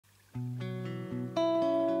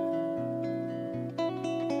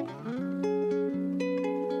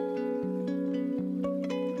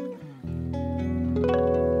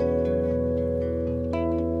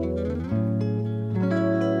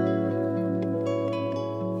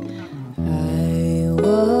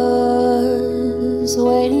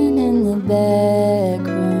waiting in the back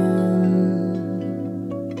room.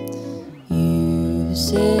 You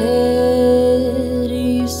said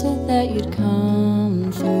that you'd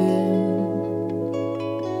come through.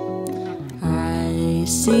 I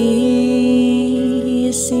see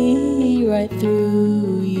right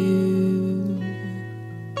through you,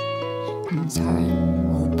 and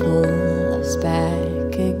time will pull us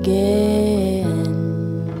back again.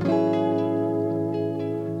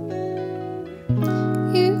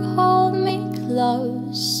 You hold me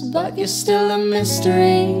close, but you're still a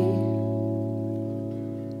mystery.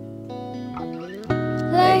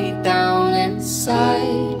 Lay down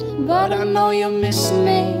inside, but I know you're missing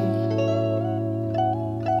me.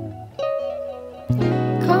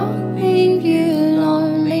 Can't leave you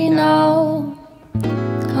lonely now.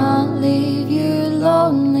 Can't leave you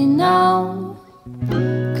lonely now.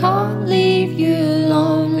 Can't leave you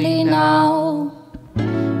lonely now.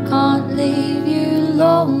 Can't leave you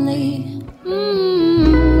lonely.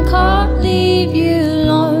 Can't leave you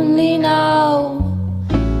lonely now.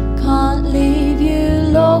 Can't leave you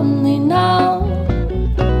lonely now.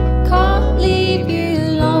 Can't leave you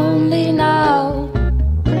lonely now.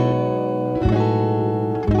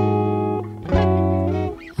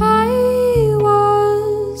 I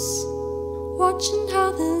was watching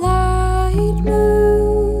how the light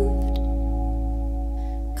moved.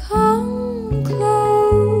 Come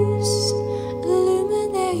close,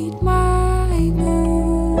 illuminate my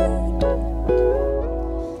mood.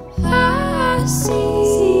 I see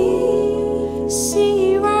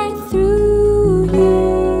right through you,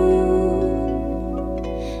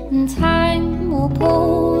 and time will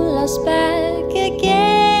pull us back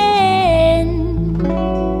again.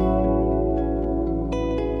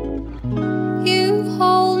 You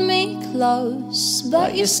hold me close,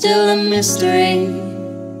 but you're still a mystery.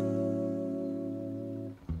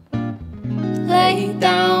 Lay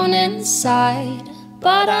down inside,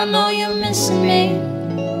 but I know you're missing me.